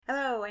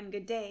Hello and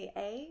good day,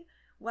 eh?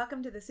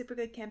 Welcome to the Super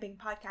Good Camping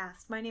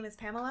Podcast. My name is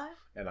Pamela.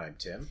 And I'm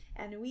Tim.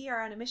 And we are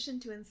on a mission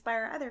to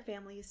inspire other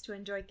families to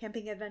enjoy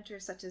camping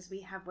adventures such as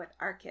we have with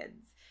our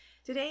kids.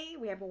 Today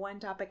we have a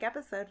one-topic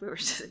episode we were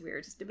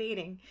just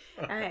debating.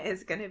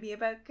 It's going to be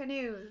about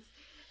canoes.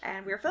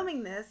 And we're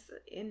filming this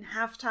in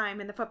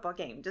halftime in the football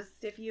game.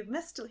 Just if you've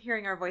missed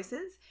hearing our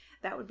voices,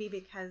 that would be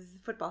because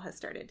football has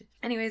started.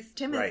 Anyways,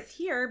 Tim is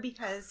here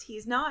because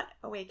he's not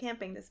away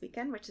camping this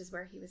weekend, which is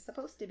where he was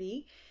supposed to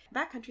be,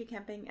 backcountry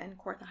camping in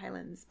Kawartha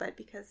Highlands. But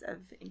because of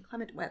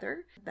inclement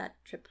weather, that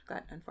trip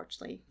got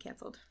unfortunately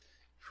canceled.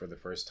 For the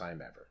first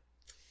time ever.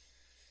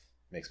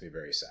 Makes me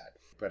very sad.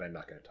 But I'm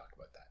not going to talk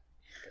about that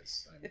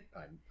because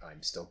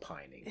I'm still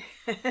pining.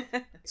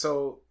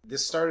 So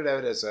this started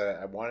out as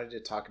I wanted to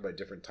talk about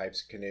different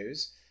types of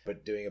canoes,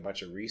 but doing a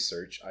bunch of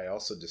research, I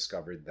also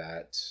discovered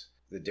that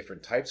the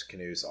different types of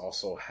canoes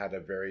also had a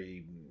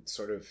very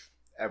sort of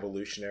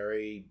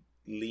evolutionary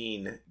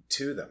lean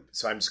to them.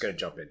 So I'm just going to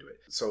jump into it.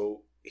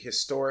 So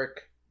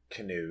historic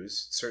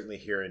canoes, certainly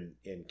here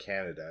in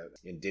Canada,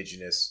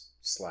 Indigenous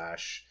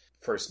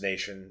 / First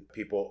Nation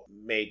people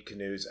made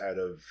canoes out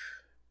of,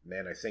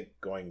 I think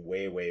going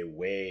way, way,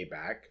 way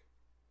back.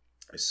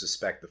 I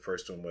suspect the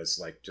first one was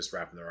like just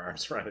wrapping their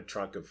arms around a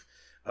trunk of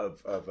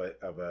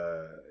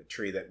a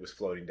tree that was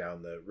floating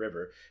down the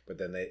river. But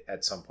then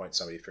at some point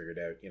somebody figured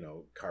out,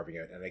 carving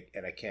out,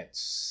 and I can't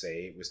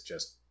say it was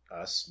just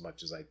us,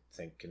 much as I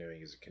think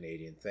canoeing is a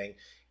Canadian thing.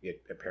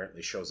 It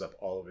apparently shows up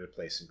all over the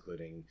place,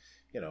 including,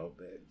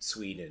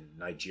 Sweden,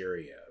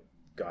 Nigeria,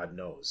 God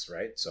knows,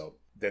 right? So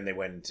then they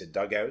went into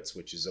dugouts,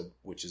 which is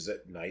a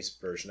nice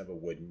version of a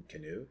wooden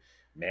canoe.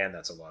 Man,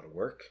 that's a lot of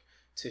work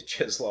to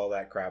chisel all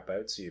that crap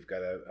out. So you've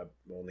got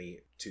only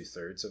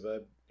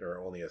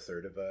only a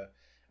third of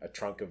a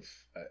trunk of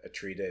a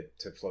tree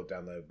to float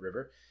down the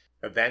river.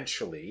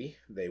 Eventually,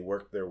 they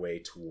worked their way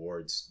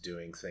towards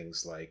doing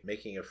things like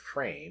making a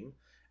frame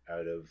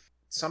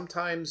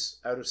sometimes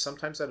out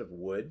of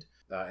wood,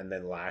 and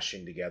then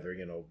lashing together,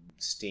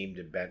 steamed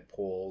and bent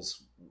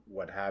poles,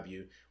 what have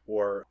you,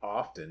 or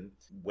often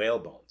whale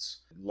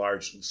bones,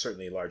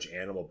 certainly large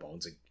animal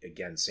bones.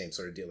 Again, same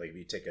sort of deal. Like if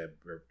you take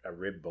a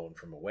rib bone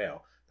from a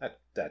whale,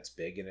 that's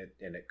big and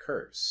it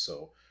curves.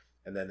 So,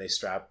 and then they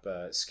strap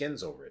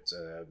skins over it,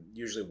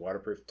 usually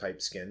waterproof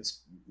type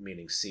skins,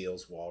 meaning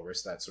seals,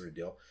 walrus, that sort of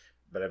deal.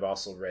 But I've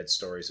also read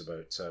stories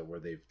about where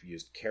they've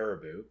used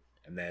caribou,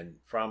 and then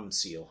from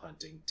seal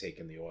hunting,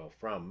 taken the oil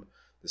from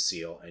the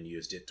seal and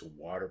used it to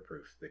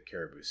waterproof the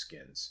caribou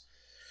skins.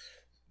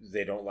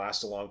 They don't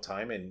last a long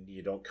time, and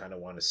you don't kind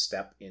of want to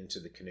step into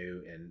the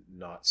canoe and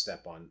not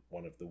step on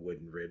one of the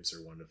wooden ribs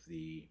or one of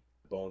the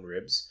bone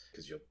ribs,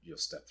 because you'll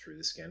step through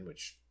the skin,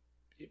 which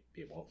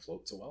it won't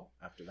float so well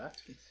after that.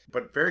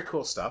 But very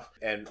cool stuff.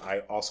 And I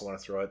also want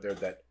to throw out there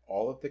that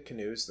all of the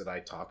canoes that I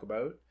talk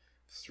about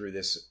through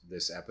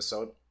this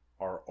episode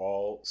are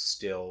all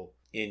still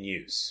in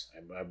use.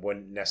 I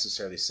wouldn't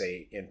necessarily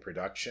say in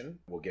production.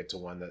 We'll get to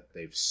one that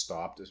they've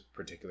stopped, a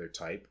particular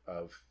type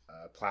of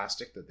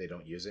plastic that they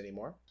don't use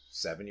anymore.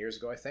 7 years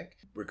ago, I think.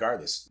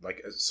 Regardless,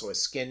 so a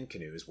skin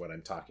canoe is what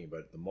I'm talking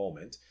about at the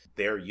moment.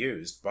 They're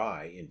used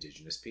by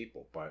Indigenous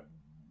people, by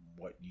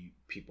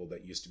people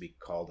that used to be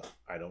called,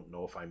 I don't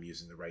know if I'm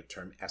using the right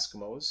term,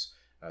 Eskimos.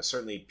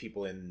 Certainly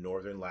people in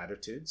northern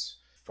latitudes,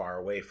 far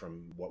away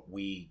from what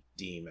we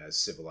deem as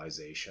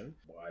civilization.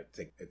 Well, I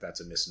think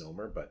that's a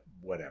misnomer, but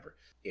whatever.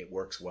 It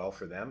works well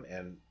for them,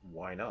 and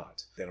why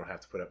not? They don't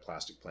have to put up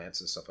plastic plants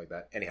and stuff like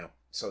that. Anyhow,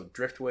 so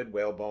driftwood,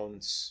 whale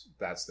bones,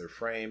 that's their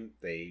frame.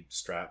 They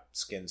strap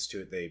skins to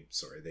it.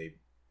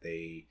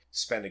 They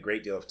spend a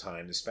great deal of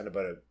time. They spend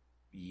about a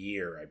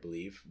year, I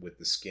believe, with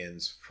the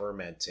skins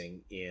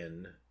fermenting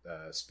in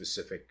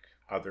specific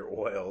other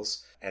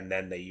oils, and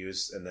then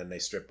they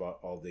strip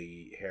all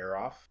the hair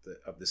off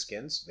of the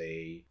skins.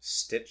 They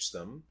stitch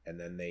them, and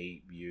then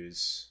they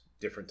use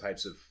different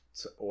types of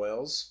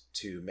oils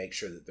to make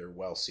sure that they're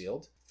well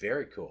sealed.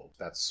 Very cool.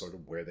 That's sort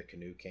of where the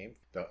canoe came.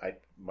 Though I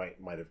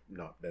might have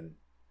not been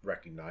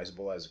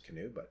recognizable as a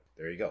canoe, but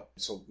there you go.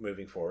 So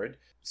moving forward,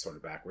 sort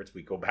of backwards,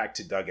 we go back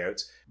to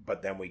dugouts,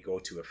 but then we go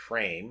to a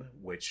frame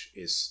which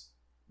is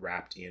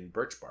wrapped in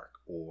birch bark,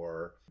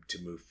 or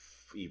to move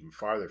even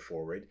farther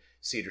forward,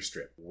 cedar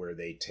strip, where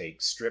they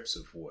take strips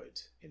of wood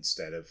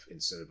instead of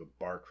a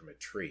bark from a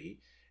tree,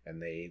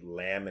 and they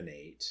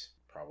laminate,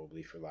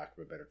 probably for lack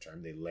of a better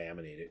term, they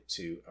laminate it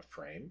to a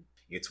frame.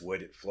 It's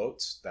wood, it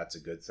floats, that's a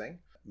good thing.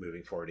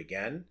 Moving forward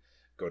again,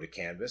 go to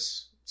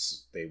canvas,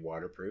 they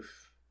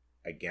waterproof.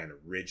 Again,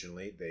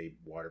 originally they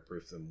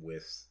waterproof them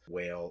with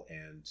whale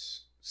and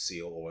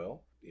seal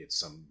oil. It's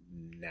some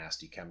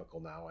nasty chemical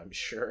now, I'm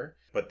sure.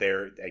 But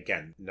they're,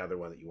 again, another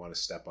one that you want to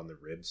step on the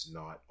ribs,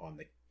 not on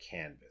the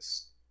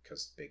canvas,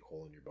 because big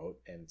hole in your boat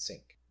and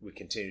sink. We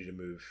continue to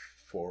move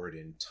forward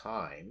in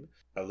time.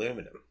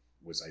 Aluminum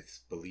was, I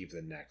believe,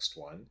 the next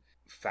one.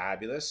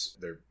 Fabulous.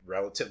 They're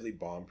relatively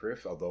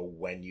bomb-proof, although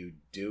when you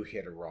do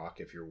hit a rock,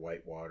 if you're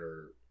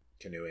whitewater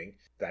canoeing,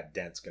 that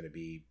dent's going to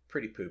be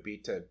pretty poopy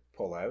to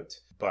pull out,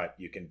 but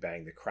you can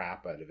bang the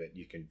crap out of it.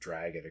 You can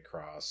drag it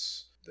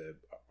across the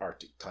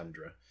Arctic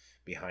tundra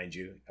behind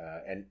you,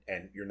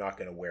 and you're not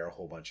going to wear a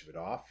whole bunch of it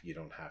off. You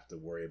don't have to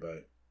worry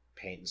about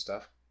paint and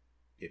stuff.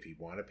 If you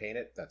want to paint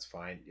it, that's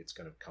fine. It's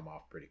going to come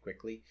off pretty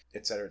quickly,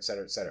 etc.,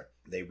 etc., etc.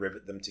 They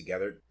rivet them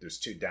together. There's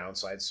two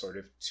downsides sort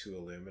of to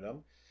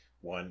aluminum.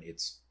 One,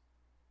 it's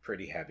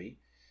pretty heavy.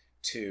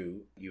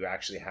 Two, you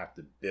actually have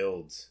to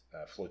build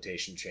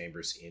flotation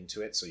chambers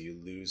into it, so you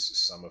lose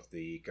some of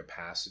the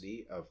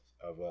capacity of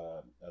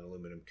an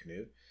aluminum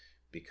canoe,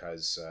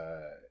 because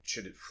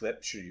should it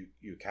flip, should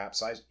you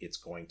capsize, it's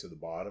going to the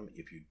bottom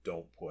if you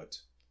don't put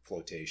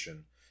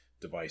flotation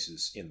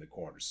devices in the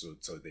corners.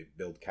 So they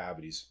build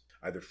cavities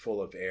either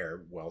full of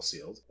air, well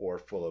sealed, or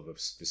full of a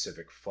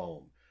specific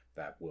foam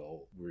that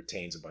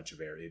retains a bunch of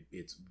air.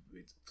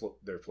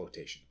 They're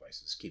flotation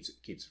devices. Keeps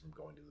it from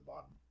going to the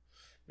bottom.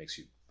 Makes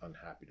you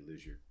unhappy to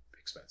lose your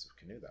expensive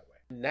canoe that way.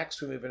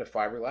 Next, we move into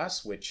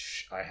fiberglass,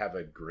 which I have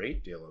a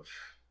great deal of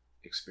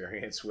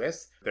experience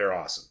with. They're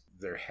awesome.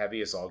 They're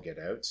heavy as all get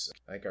out.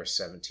 I think our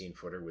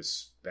 17-footer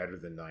was better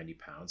than 90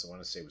 pounds. I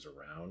want to say it was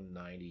around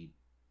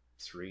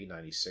 93,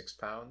 96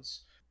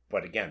 pounds.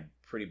 But again,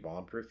 pretty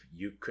bomb-proof.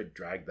 You could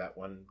drag that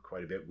one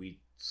quite a bit. We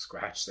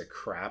scratch the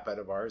crap out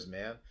of ours,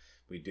 man.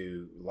 We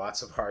do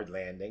lots of hard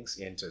landings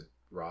into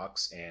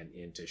rocks and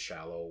into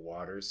shallow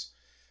waters.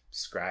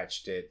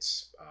 Scratched it.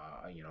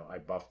 I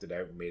buffed it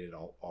out and made it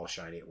all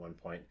shiny at one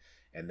point,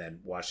 and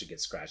then watched it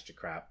get scratched to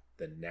crap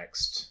the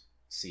next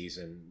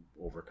season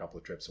over a couple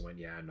of trips, and went,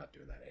 yeah, I'm not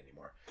doing that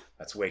anymore.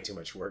 That's way too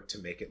much work to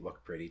make it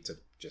look pretty to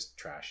just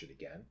trash it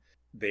again.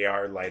 They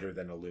are lighter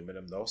than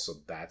aluminum though, so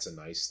that's a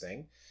nice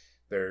thing.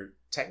 They're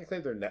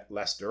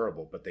less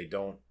durable, but they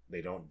don't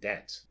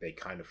dent. They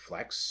kind of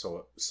flex.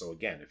 So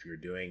again, if you're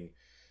doing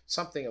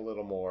something a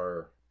little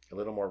more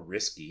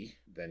risky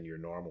than your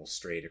normal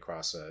straight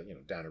across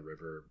down a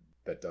river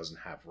that doesn't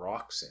have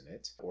rocks in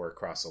it, or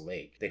across a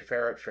lake, they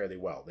fare it fairly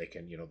well. They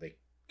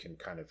can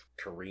kind of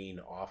careen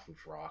off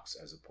of rocks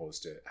as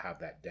opposed to have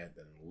that dent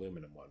that an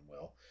aluminum one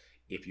will.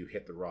 If you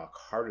hit the rock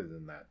harder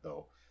than that,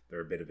 though, they're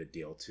a bit of a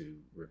deal to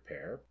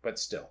repair, but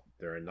still,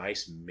 they're a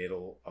nice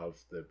middle of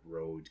the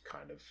road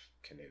kind of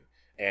canoe.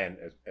 And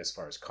as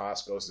far as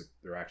cost goes,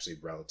 they're actually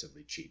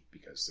relatively cheap,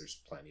 because there's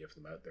plenty of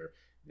them out there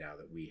now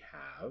that we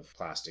have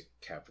plastic,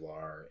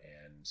 Kevlar,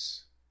 and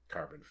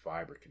carbon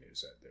fiber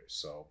canoes out there.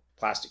 So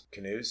plastic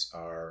canoes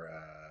are,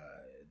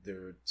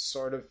 they're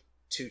sort of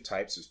two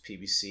types. There's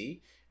PVC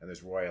and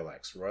there's Royal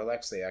X. Royal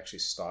X, they actually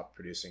stopped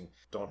producing,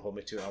 don't hold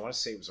me to it, I want to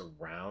say it was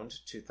around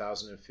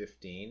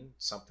 2015,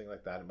 something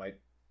like that. It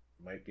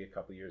might be a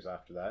couple of years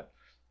after that.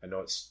 I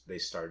know they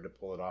started to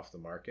pull it off the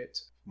market.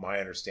 My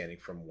understanding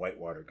from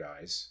whitewater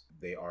guys,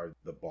 they are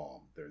the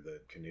bomb. They're the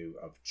canoe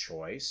of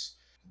choice.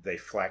 They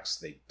flex,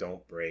 they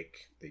don't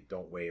break, they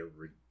don't weigh a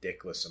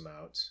ridiculous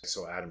amount.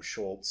 So Adam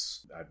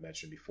Schultz, I've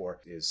mentioned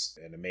before, is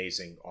an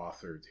amazing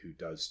author who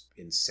does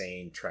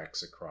insane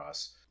treks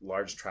across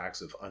large tracts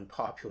of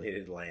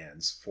unpopulated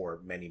lands for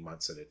many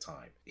months at a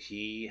time.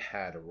 He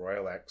had a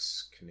Royal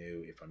X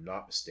canoe, if I'm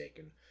not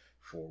mistaken,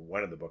 for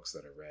one of the books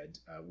that I read,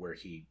 where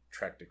he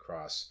trekked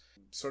across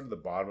sort of the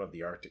bottom of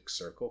the Arctic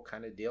Circle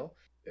kind of deal.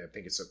 I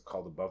think it's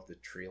called Above the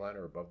Tree Line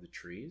or Above the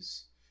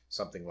Trees,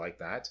 something like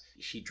that.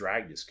 He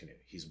dragged his canoe.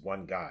 He's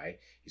one guy.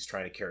 He's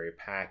trying to carry a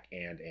pack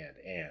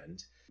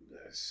and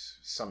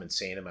some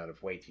insane amount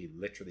of weight. He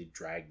literally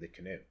dragged the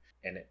canoe,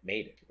 and it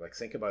made it. Like,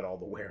 think about all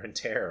the wear and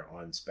tear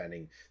on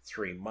spending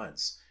 3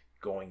 months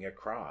going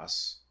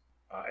across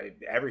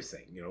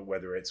everything,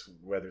 whether it's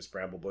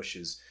bramble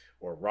bushes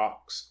or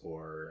rocks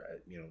or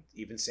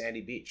even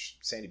sandy beach.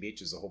 Sandy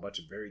beach is a whole bunch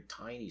of very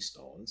tiny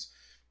stones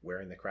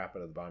wearing the crap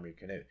out of the bottom of your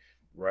canoe.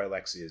 Royal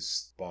X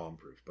is bomb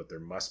proof, but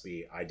there must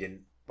be, I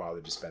didn't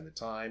bother to spend the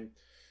time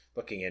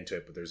looking into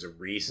it, but there's a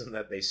reason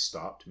that they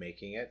stopped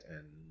making it,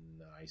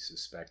 and I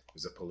suspect it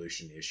was a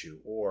pollution issue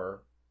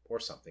or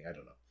something. I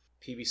don't know.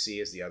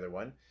 PVC is the other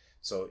one.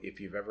 So if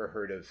you've ever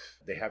heard of,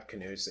 they have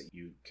canoes that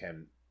you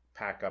can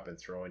pack up and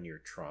throw in your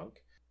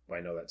trunk. I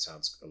know that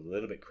sounds a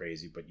little bit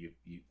crazy, but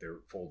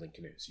they're folding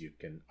canoes. You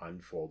can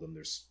unfold them.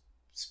 There's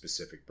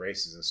specific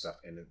braces and stuff,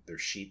 and they're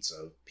sheets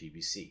of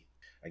PVC.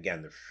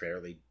 Again, they're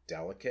fairly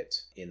delicate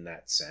in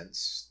that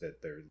sense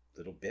that they're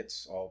little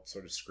bits all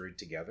sort of screwed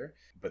together,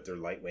 but they're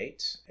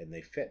lightweight and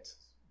they fit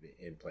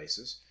in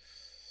places.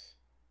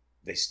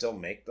 They still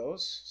make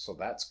those, so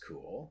that's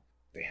cool.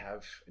 They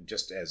have,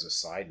 just as a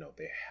side note,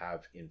 they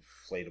have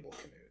inflatable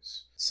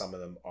canoes. Some of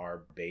them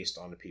are based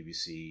on a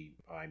PVC.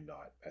 I'm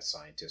not a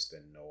scientist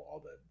and know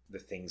all the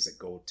things that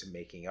go to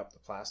making up the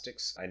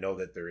plastics. I know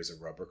that there is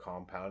a rubber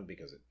compound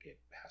because it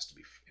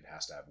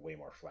has to have way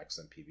more flex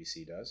than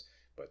PVC does.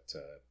 But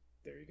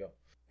there you go.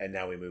 And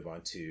now we move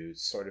on to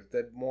sort of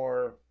the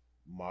more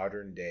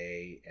modern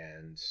day,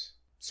 and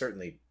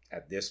certainly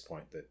at this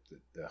point,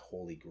 the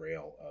holy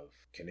grail of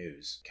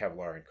canoes,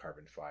 Kevlar and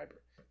carbon fiber.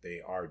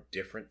 They are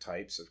different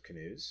types of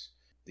canoes.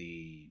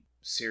 The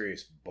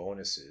serious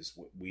bonuses,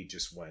 we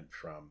just went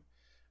from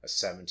a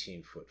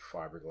 17-foot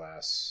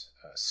fiberglass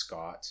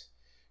Scott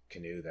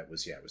canoe that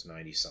was, it was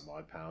 90 some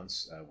odd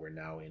pounds. We're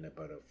now in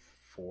about a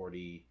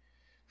 40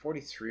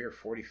 43 or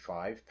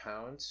 45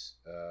 pounds,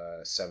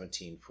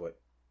 17-foot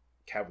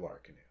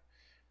Kevlar canoe.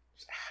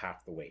 It's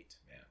half the weight,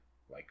 man.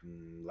 Like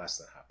less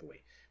than half the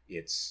weight.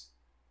 It's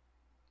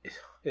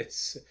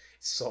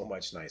so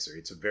much nicer.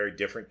 It's a very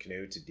different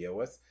canoe to deal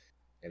with,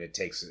 and it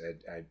takes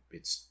I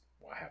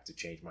have to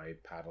change my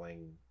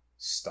paddling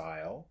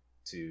style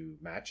to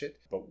match it,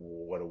 but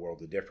what a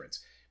world of difference.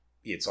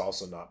 It's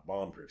also not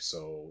bomb-proof,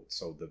 so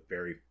the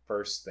very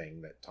first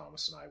thing that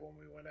Thomas and I, when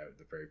we went out,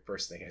 the very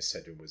first thing I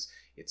said to him was,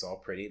 it's all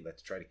pretty,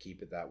 let's try to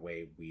keep it that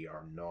way. We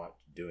are not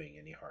doing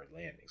any hard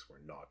landings.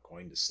 We're not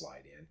going to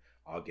slide in.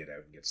 I'll get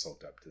out and get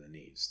soaked up to the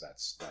knees.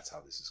 That's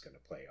how this is going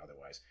to play.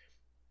 Otherwise,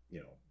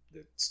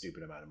 the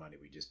stupid amount of money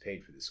we just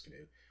paid for this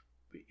canoe,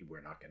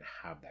 we're not going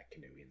to have that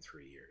canoe in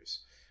 3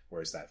 years.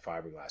 Whereas that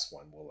fiberglass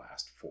one will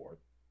last for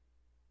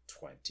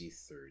 20,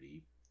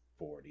 30,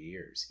 40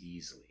 years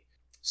easily.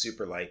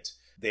 Super light.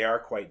 They are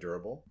quite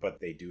durable, but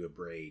they do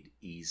abrade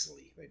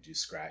easily. They do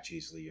scratch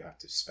easily. You have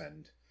to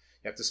spend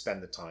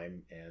the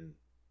time and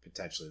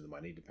potentially the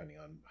money, depending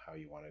on how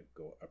you want to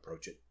go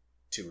approach it,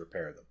 to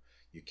repair them.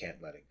 You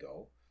can't let it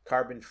go.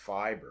 Carbon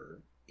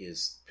fiber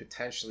is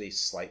potentially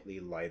slightly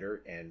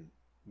lighter and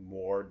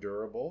more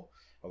durable,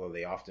 although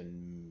they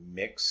often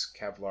mix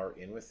Kevlar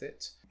in with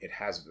it. It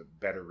has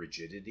better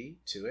rigidity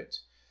to it,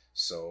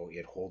 so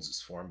it holds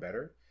its form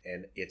better.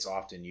 And it's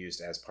often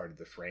used as part of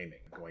the framing.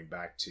 Going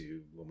back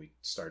to when we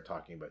started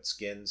talking about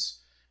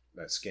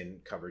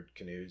skin-covered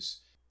canoes,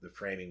 the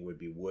framing would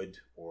be wood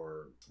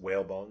or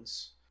whale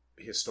bones.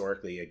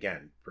 Historically,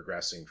 again,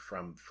 progressing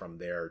from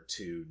there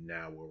to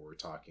now where we're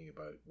talking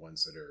about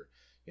ones that are,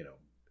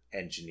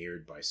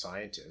 engineered by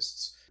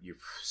scientists, you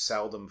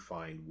seldom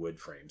find wood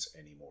frames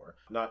anymore.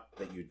 Not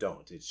that you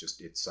don't, it's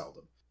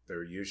seldom.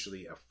 They're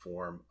usually a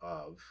form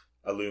of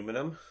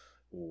aluminum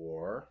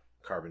or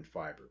carbon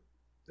fiber.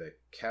 The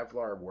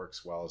Kevlar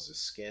works well as a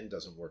skin,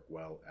 doesn't work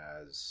well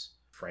as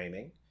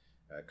framing.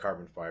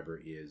 Carbon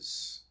fiber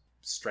is,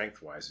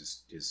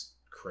 strength-wise, is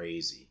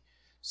crazy.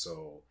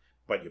 So,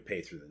 but you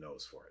pay through the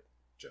nose for it,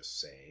 just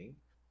saying.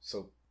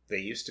 So they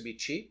used to be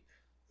cheap.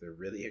 They're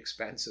really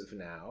expensive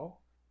now,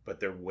 but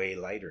they're way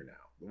lighter now.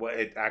 Well,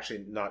 it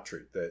actually not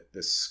true.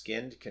 The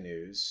skinned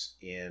canoes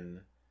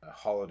in a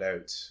hollowed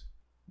out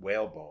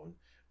whalebone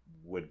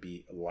would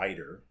be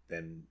lighter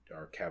than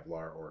our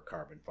Kevlar or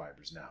carbon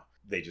fibers now.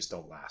 They just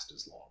don't last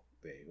as long.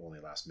 They only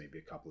last maybe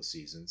a couple of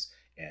seasons.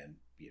 And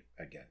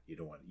again,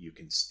 you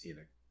can, in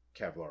a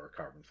Kevlar or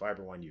carbon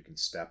fiber one, you can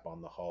step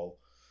on the hull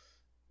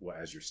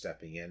as you're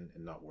stepping in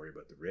and not worry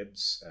about the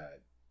ribs.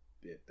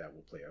 That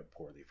will play out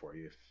poorly for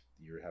you if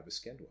you have a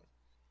skinned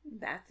one.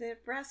 That's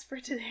it for us for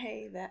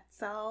today.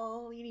 That's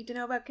all you need to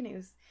know about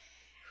canoes.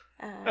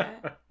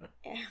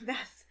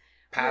 That's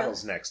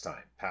paddles next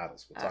time.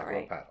 Paddles. We'll talk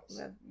about paddles.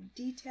 The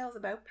details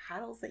about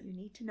paddles that you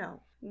need to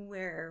know.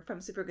 We're from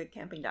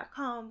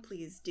supergoodcamping.com.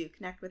 Please do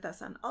connect with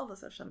us on all the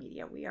social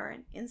media. We are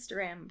on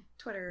Instagram,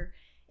 Twitter,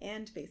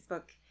 and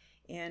Facebook.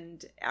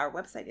 And our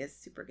website is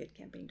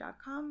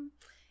supergoodcamping.com.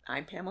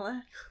 I'm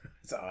Pamela.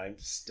 I'm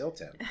still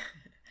Tim.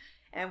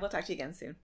 And we'll talk to you again soon.